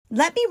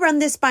"Let me run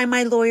this by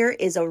my lawyer"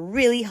 is a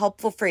really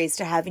helpful phrase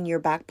to have in your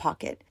back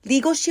pocket.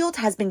 Legal Shield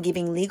has been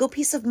giving legal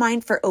peace of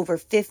mind for over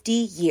 50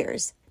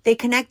 years. They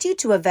connect you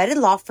to a vetted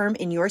law firm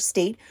in your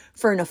state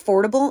for an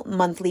affordable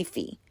monthly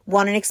fee.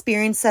 Want an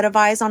experienced set of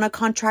eyes on a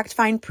contract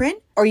fine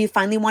print? Or you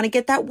finally want to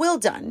get that will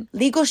done?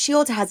 Legal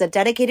Shield has a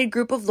dedicated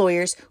group of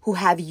lawyers who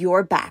have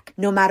your back,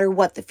 no matter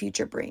what the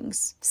future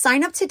brings.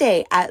 Sign up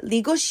today at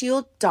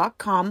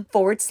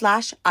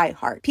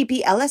LegalShield.com/iHeart.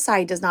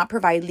 PPLSI does not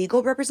provide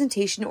legal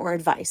representation or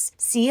advice.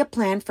 See a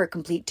plan for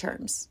complete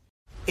terms.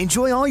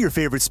 Enjoy all your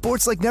favorite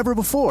sports like never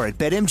before at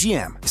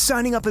BetMGM.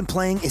 Signing up and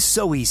playing is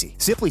so easy.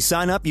 Simply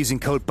sign up using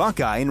code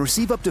Buckeye and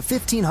receive up to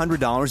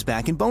 $1,500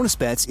 back in bonus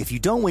bets if you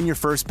don't win your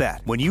first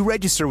bet. When you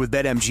register with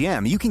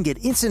BetMGM, you can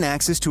get instant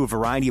access to a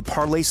variety of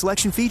parlay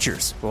selection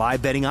features,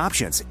 live betting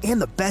options,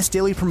 and the best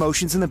daily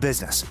promotions in the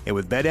business. And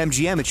with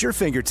BetMGM at your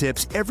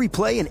fingertips, every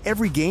play and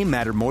every game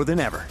matter more than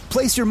ever.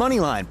 Place your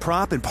moneyline,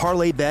 prop, and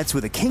parlay bets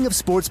with the king of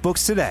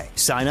sportsbooks today.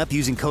 Sign up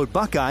using code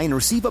Buckeye and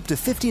receive up to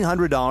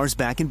 $1,500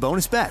 back in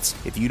bonus bets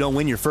if you don't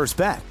win your first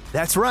bet.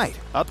 That's right,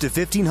 up to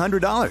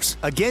 $1,500.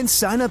 Again,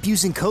 sign up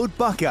using code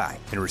Buckeye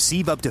and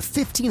receive up to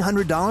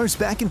 $1,500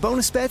 back in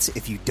bonus bets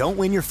if you don't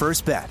win your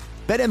first bet.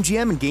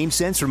 BetMGM and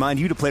GameSense remind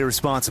you to play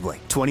responsibly.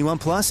 21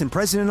 plus and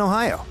present in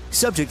Ohio.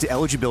 Subject to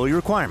eligibility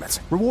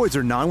requirements. Rewards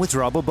are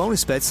non-withdrawable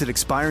bonus bets that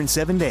expire in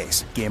 7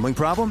 days. Gambling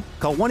problem?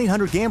 Call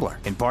 1-800-GAMBLER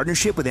in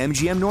partnership with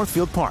MGM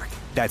Northfield Park.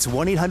 That's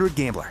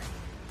 1-800-GAMBLER.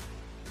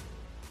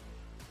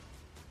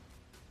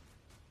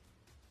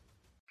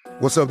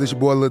 What's up, this your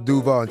boy Lil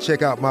Duval, and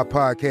check out my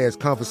podcast,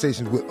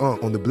 Conversations with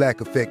Unc, on the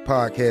Black Effect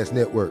Podcast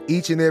Network.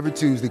 Each and every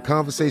Tuesday,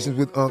 Conversations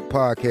with Unc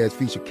podcast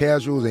feature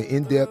casual and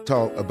in-depth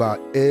talk about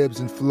ebbs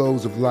and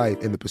flows of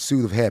life and the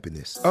pursuit of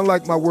happiness.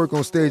 Unlike my work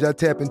on stage, I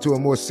tap into a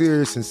more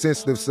serious and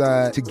sensitive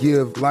side to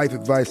give life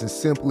advice and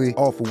simply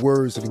offer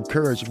words of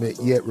encouragement,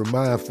 yet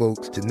remind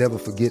folks to never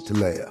forget to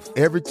laugh.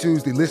 Every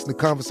Tuesday, listen to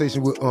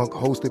Conversation with Unc,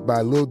 hosted by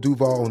Lil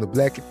Duval on the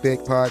Black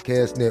Effect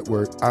Podcast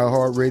Network,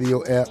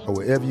 iHeartRadio app, or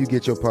wherever you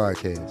get your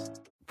podcasts.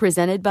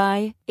 Presented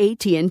by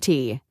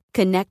AT&T.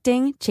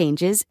 Connecting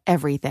changes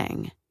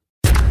everything.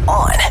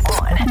 On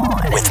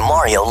with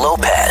Mario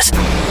Lopez.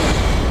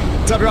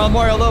 What's up, y'all?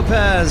 Mario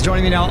Lopez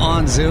joining me now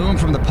on Zoom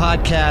from the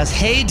podcast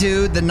Hey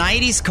Dude, the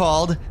 90s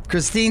Called.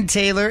 Christine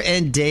Taylor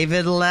and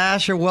David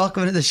Lasher.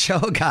 Welcome to the show,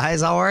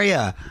 guys. How are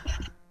you?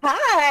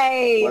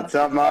 Hi. What's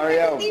up,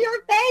 Mario? Nice to see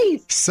your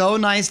face. So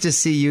nice to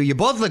see you. You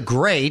both look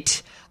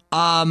great.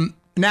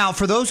 Now,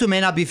 for those who may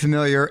not be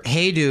familiar,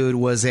 Hey Dude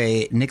was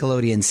a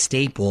Nickelodeon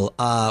staple.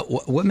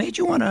 What made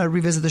you want to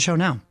revisit the show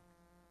now?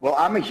 Well,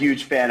 I'm a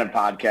huge fan of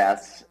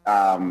podcasts,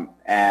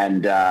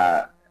 and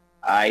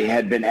I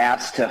had been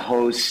asked to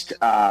host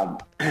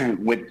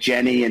with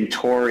Jenny and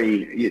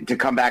Tori to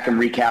come back and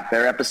recap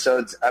their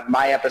episodes,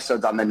 my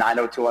episodes on the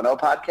 90210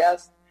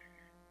 podcast.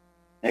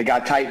 I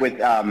got tight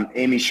with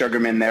Amy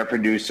Sugarman, their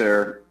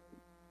producer,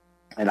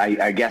 and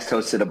I guest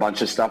hosted a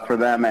bunch of stuff for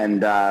them,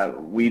 and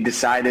we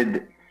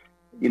decided,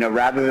 you know,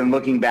 rather than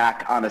looking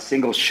back on a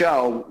single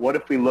show, what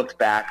if we looked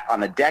back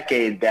on a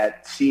decade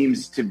that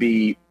seems to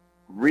be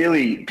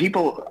really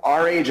people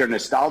our age are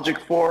nostalgic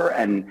for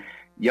and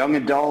young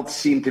adults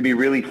seem to be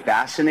really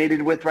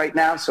fascinated with right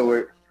now?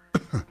 So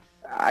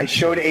I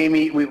showed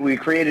Amy, we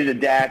created a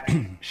deck.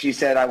 She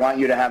said, I want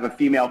you to have a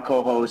female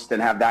co-host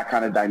and have that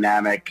kind of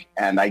dynamic.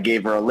 And I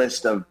gave her a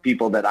list of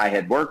people that I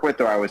had worked with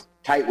or I was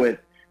tight with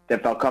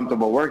that felt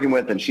comfortable working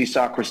with. And she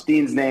saw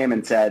Christine's name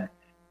and said,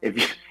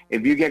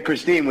 if you get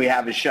Christine, we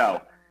have a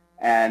show.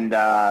 And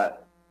I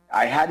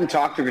hadn't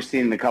talked to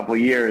Christine in a couple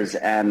of years,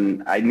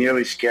 and I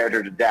nearly scared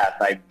her to death.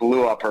 I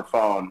blew up her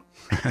phone.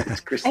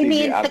 I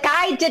mean, the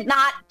guy did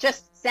not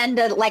just send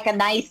a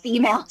nice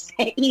email,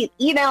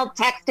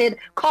 texted,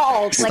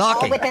 called,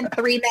 all within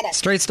 3 minutes.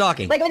 Straight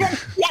stalking.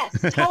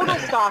 Yes, total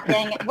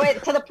stalking,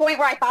 to the point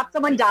where I thought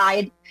someone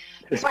died.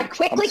 So I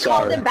quickly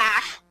called him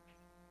back,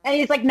 and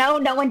he's like, no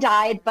one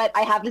died, but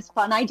I have this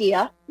fun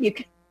idea. You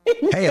can.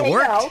 Hey, it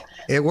worked. No.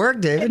 It worked,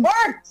 David. It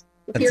worked.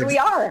 Here we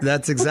are.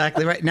 That's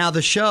exactly right. Now,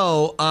 the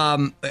show,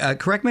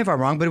 correct me if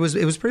I'm wrong, but it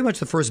was pretty much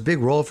the first big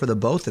role for the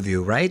both of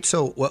you, right?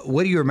 So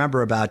what do you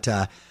remember about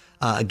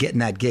getting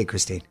that gig,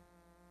 Christine?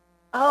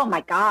 Oh,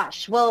 my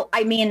gosh. Well,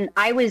 I mean,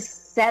 I was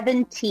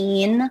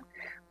 17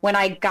 when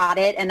I got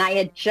it, and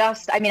I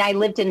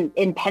lived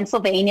in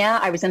Pennsylvania.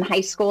 I was in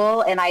high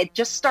school, and I had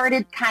just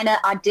started kind of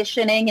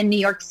auditioning in New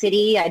York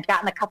City. I'd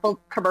gotten a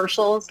couple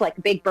commercials, like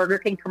a big Burger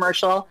King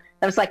commercial.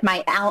 That was like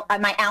my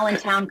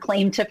Allentown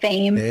claim to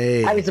fame.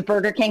 Hey. I was a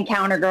Burger King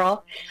counter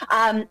girl.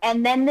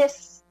 And then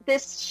this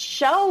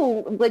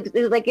show,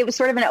 like it was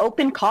sort of an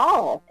open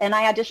call. And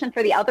I auditioned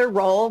for the other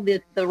role,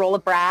 the role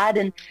of Brad.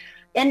 And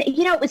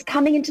you know, it was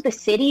coming into the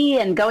city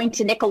and going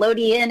to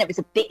Nickelodeon. It was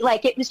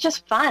it was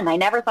just fun. I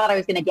never thought I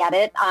was going to get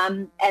it.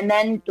 And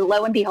then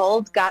lo and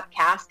behold, got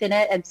cast in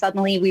it. And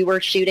suddenly we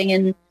were shooting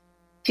in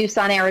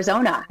Tucson,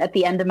 Arizona at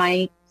the end of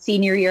my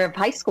senior year of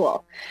high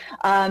school.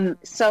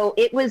 So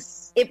it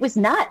was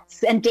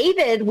nuts. And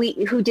David,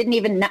 who didn't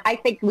even, I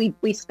think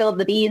we spilled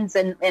the beans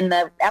in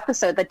the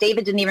episode, but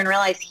David didn't even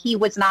realize he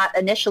was not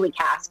initially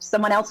cast.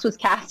 Someone else was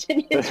cast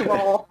in his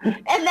role.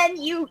 And then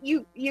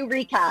you were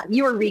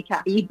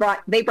recast.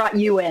 They brought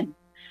you in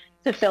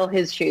to fill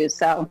his shoes.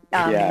 So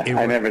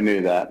I never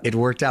knew that. It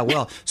worked out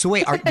well. So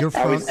wait,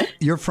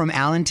 you're from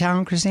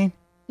Allentown, Christine?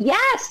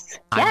 Yes.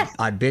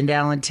 I've been to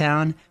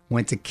Allentown,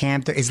 went to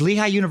camp there. Is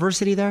Lehigh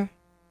University there?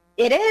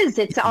 It is.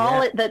 It's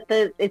all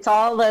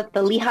the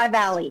Lehigh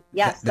Valley.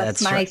 Yes,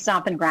 that's my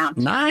stomping ground.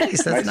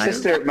 Nice. That's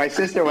nice. My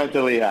sister went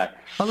to Lehigh.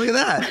 Oh, look at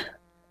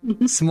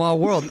that. Small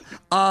world.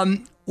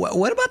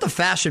 What about the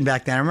fashion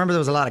back then? I remember there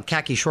was a lot of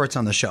khaki shorts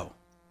on the show.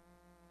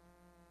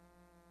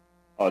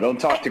 Oh,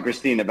 don't talk to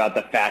Christine about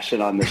the fashion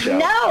on the show.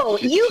 No,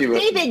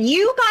 David,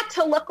 you got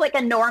to look like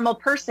a normal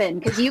person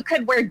because you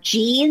could wear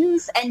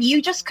jeans and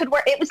you just could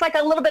wear, it was like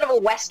a little bit of a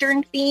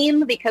Western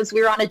theme because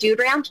we were on a dude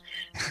ranch.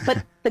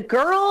 But the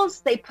girls,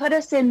 they put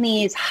us in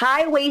these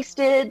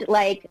high-waisted,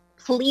 like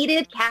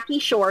pleated khaki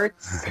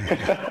shorts,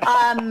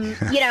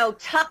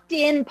 tucked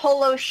in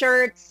polo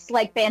shirts,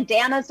 like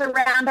bandanas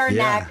around our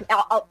neck.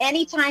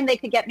 Anytime they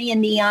could get me in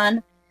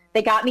neon.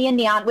 They got me in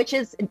neon, which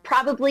is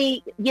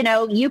probably,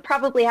 you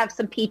probably have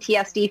some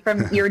PTSD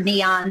from your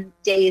neon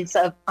days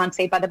on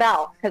Saved by the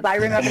Bell, because I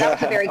remember that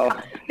was a very,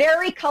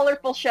 very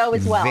colorful show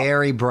as well.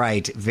 Very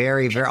bright,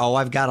 very, very. Oh,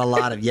 I've got a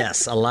lot of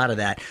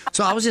that.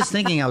 So I was just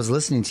thinking, I was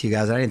listening to you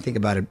guys. I didn't think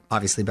about it,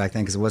 obviously, back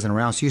then because it wasn't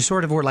around. So you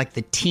sort of were like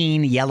the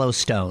teen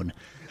Yellowstone.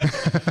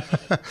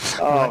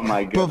 Oh,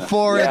 my goodness.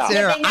 Before its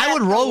era. I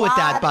would roll with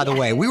that, by the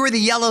way. We were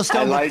the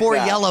Yellowstone before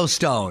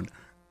Yellowstone.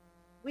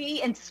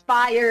 We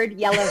inspired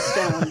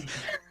Yellowstone.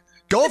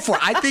 Go for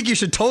it. I think you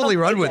should totally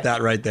run with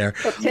that right there.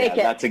 Take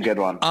it. That's a good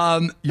one.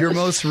 Your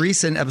most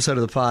recent episode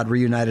of the pod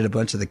reunited a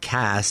bunch of the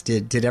cast.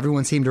 Did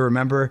everyone seem to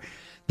remember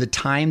the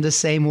time the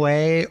same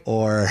way,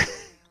 or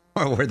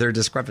were there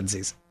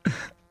discrepancies?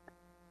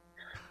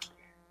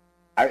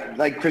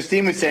 Like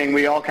Christine was saying,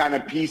 we all kind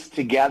of pieced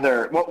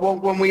together. Well,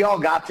 when we all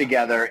got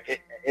together,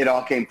 it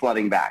all came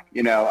flooding back.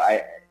 And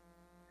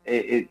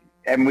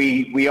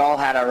we all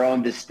had our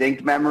own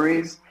distinct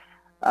memories.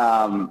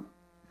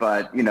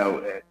 But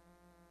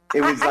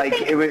it was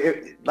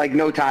like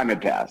no time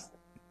had passed.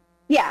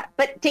 Yeah,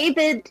 but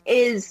David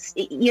is,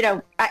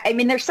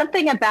 there's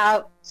something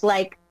about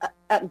like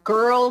a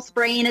girl's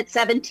brain at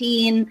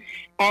 17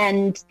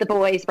 and the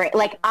boy's brain.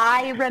 Like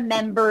I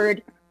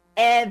remembered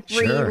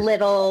every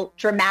little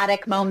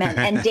dramatic moment,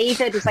 and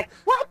David was like,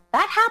 "What?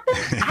 That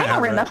happened? I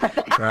don't remember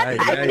that." Right?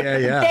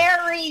 Yeah.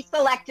 Very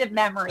selective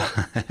memory.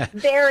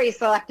 Very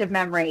selective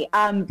memory.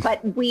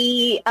 But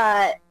we.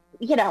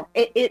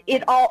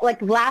 It all,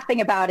 like,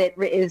 laughing about it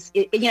is,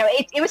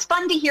 it was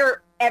fun to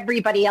hear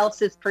everybody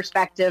else's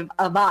perspective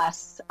of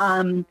us,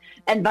 and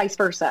vice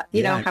versa,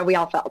 how we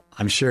all felt.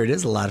 I'm sure it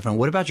is a lot of fun.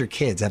 What about your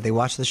kids? Have they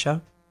watched the show?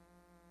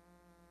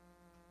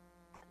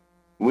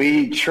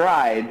 We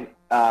tried.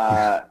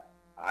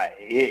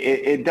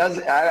 It does.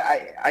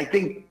 I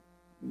think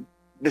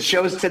the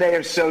shows today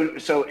are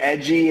so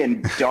edgy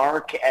and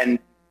dark, and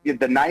the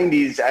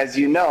 90s, as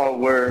you know,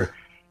 were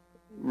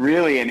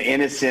really an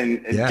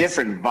innocent,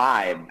 different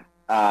vibe.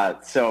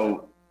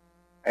 So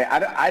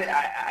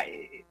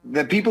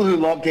the people who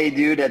loved Hey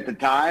Dude at the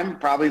time,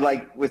 probably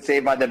like with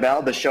Saved by the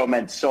Bell, the show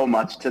meant so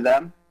much to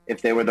them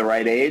if they were the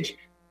right age.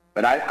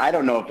 But I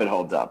don't know if it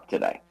holds up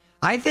today.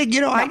 I think,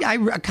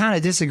 I kind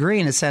of disagree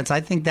in a sense. I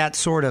think that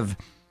sort of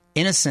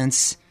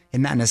innocence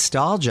and that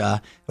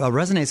nostalgia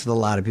resonates with a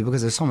lot of people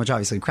because there's so much,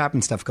 obviously, crap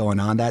and stuff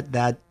going on.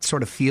 That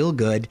sort of feel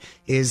good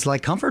is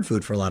like comfort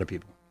food for a lot of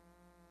people.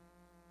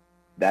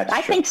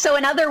 I think so.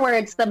 In other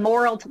words, the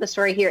moral to the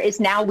story here is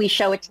now we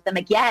show it to them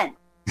again.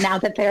 Now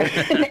that they're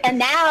and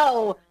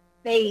now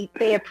they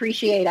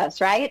appreciate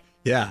us, right?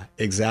 Yeah,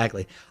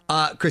 exactly.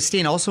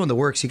 Christine, also in the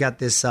works, you got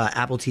this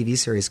Apple TV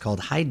series called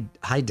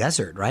High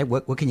Desert, right?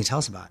 What can you tell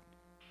us about?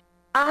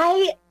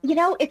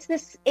 It's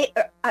this.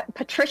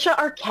 Patricia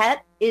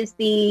Arquette is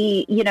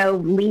the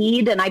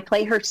lead, and I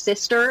play her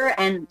sister.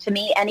 And to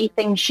me,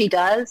 anything she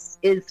does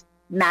is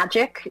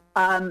magic.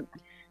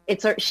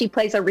 She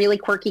plays a really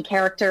quirky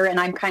character, and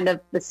I'm kind of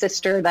the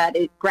sister that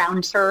it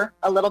grounds her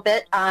a little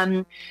bit.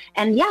 I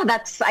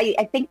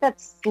think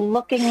that's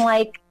looking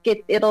like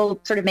it'll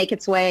sort of make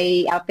its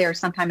way out there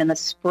sometime in the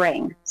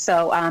spring.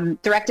 So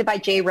directed by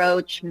Jay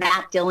Roach,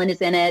 Matt Dillon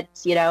is in it.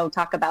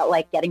 Talk about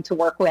like getting to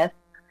work with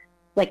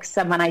like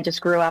someone I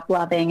just grew up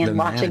loving and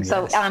watching.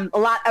 So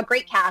a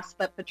great cast,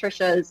 but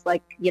Patricia is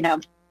like,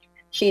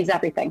 she's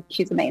everything.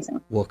 She's amazing.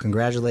 Well,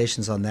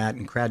 congratulations on that,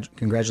 and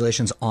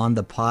congratulations on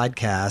the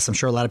podcast. I'm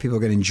sure a lot of people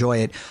are going to enjoy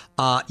it.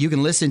 You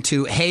can listen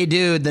to Hey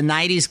Dude, the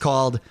 90s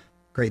Called,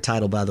 great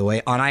title, by the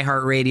way, on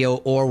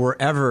iHeartRadio or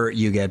wherever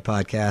you get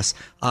podcasts.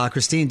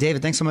 Christine,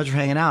 David, thanks so much for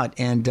hanging out,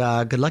 and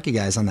good luck, you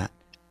guys, on that.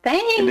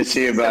 Thanks. Good to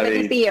see you, buddy. So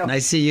good to see you.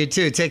 Nice to see you,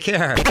 too. Take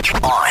care.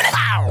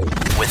 On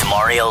with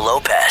Mario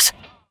Lopez.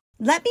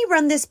 Let me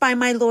run this by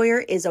my lawyer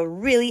is a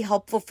really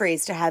helpful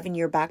phrase to have in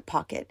your back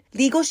pocket.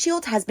 Legal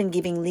Shield has been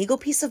giving legal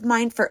peace of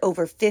mind for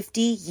over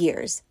 50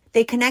 years.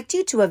 They connect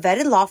you to a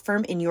vetted law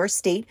firm in your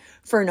state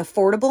for an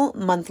affordable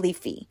monthly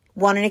fee.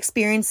 Want an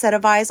experienced set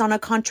of eyes on a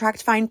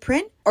contract fine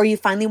print? Or you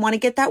finally want to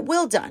get that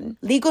will done?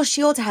 Legal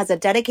Shield has a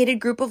dedicated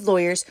group of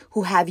lawyers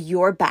who have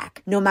your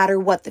back, no matter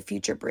what the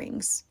future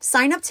brings.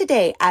 Sign up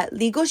today at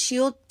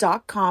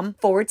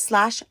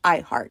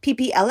LegalShield.com/iHeart.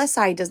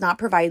 PPLSI does not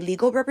provide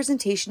legal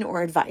representation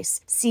or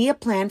advice. See a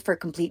plan for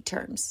complete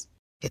terms.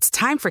 It's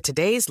time for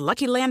today's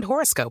Lucky Land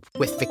horoscope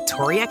with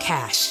Victoria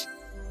Cash.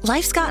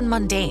 Life's gotten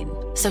mundane,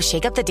 so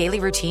shake up the daily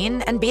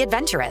routine and be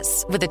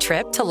adventurous with a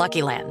trip to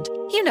Lucky Land.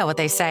 You know what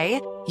they say,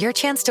 your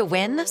chance to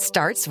win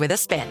starts with a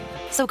spin.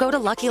 So go to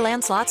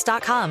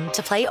LuckyLandSlots.com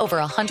to play over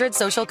 100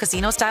 social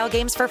casino-style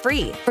games for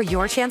free for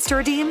your chance to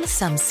redeem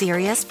some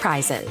serious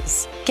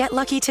prizes. Get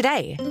lucky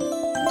today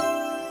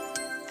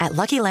at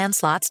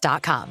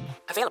LuckyLandSlots.com.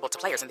 Available to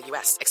players in the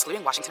U.S.,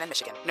 excluding Washington and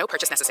Michigan. No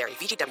purchase necessary.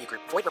 VGW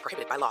Group. Void where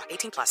prohibited by law.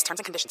 18+. Terms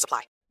and conditions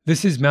apply.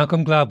 This is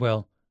Malcolm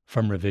Gladwell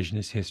from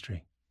Revisionist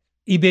History.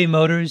 eBay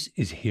Motors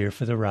is here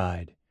for the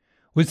ride.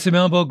 With some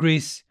elbow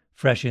grease,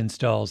 fresh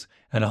installs,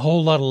 and a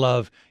whole lot of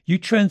love, you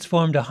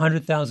transformed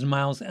 100,000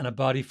 miles and a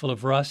body full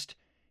of rust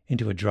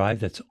into a drive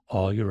that's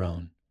all your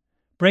own.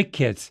 Brake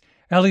kits,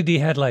 LED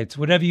headlights,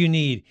 whatever you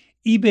need,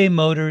 eBay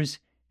Motors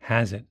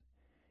has it.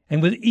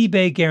 And with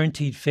eBay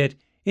Guaranteed Fit,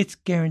 it's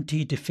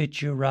guaranteed to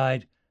fit your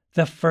ride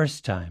the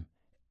first time,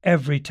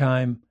 every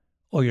time,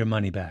 or your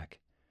money back.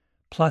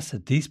 Plus,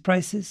 at these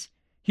prices,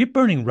 you're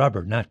burning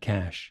rubber, not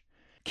cash.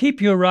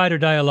 Keep your ride or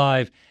die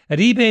alive at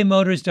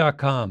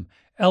ebaymotors.com.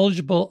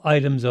 Eligible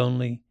items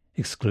only.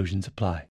 Exclusions apply.